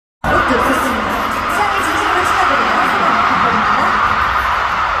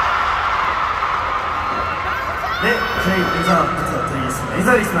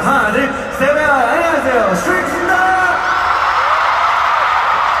부탁드리겠습니다. 하나, 둘, 셋, 안녕하세요. 스트레이트입니다.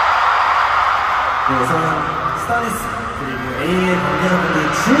 네, 우선 스타리스 그리고 AAA 관계자분들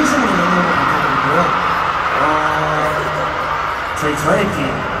진심으로 너무너무 감사드리고요. 저희 팀,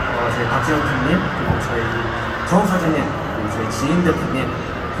 저희 박지원 팀님, 그리고 저희 정우 사장님, 그리고 저희 지인 대표님,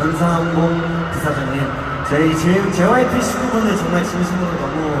 변상봉 부사장님, 저희 JYP 식구분들 정말 진심으로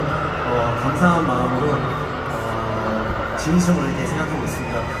너무 감사한 마음으로 진심으로 이렇게 생각하고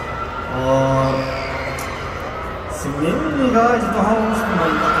있습니다. 승민이가 이제 또 하고 싶은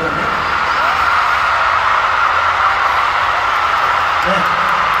말이 있다고. 네.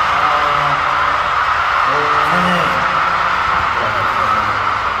 올한해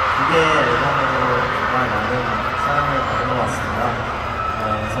 2개 앨범으로 정말 많은 사랑을 받은 것 같습니다.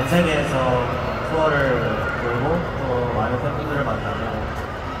 전 세계에서 투어를 돌고 또 많은 팬분들을 만나고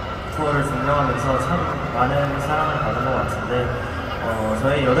투어를 증명하면서 참 많은 사랑을 받은 것 같은데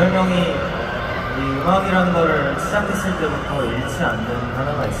저희 8명이 이 음악이라는 거를 시작했을 때부터 잃지 않는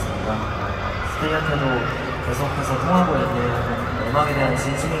하나가 있습니다. 스테이한테도 계속해서 통하고 있는 음악에 대한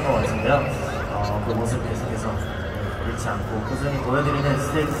진심인 것 같은데요. 그 모습 계속해서 잃지 않고 꾸준히 보여드리는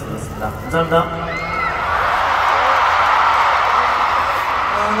스테이크스였습니다. 감사합니다.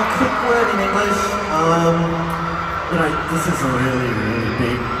 A quick word in English. This is a really, really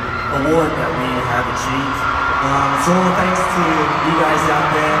big award that we have achieved. So thanks to you guys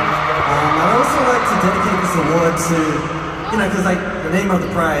out there. I'd also like to dedicate this award to, because like the name of the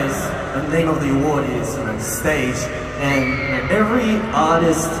prize, the name of the award is stage, and every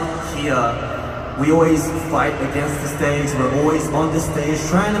artist here, we always fight against the stage. We're always on the stage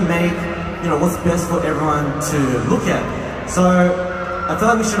trying to make what's best for everyone to look at. So I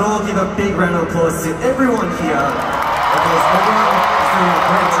thought we should all give a big round of applause to everyone here, because everyone is doing a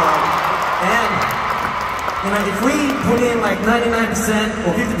great job. And if we put in like 99%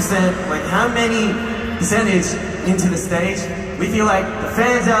 or 50%, like how many percentage into the stage, we feel like the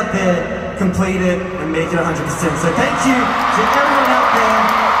fans out there complete it and make it 100%. So thank you to everyone out there.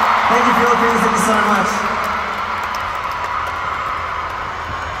 Thank you, Philippines. Thank you so much.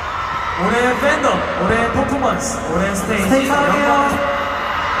 올해 팬덤, 올해 퍼포먼스, 올해 스테이지 영광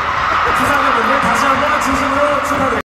수상자분들 다시 한번 진심으로 축하드립니다.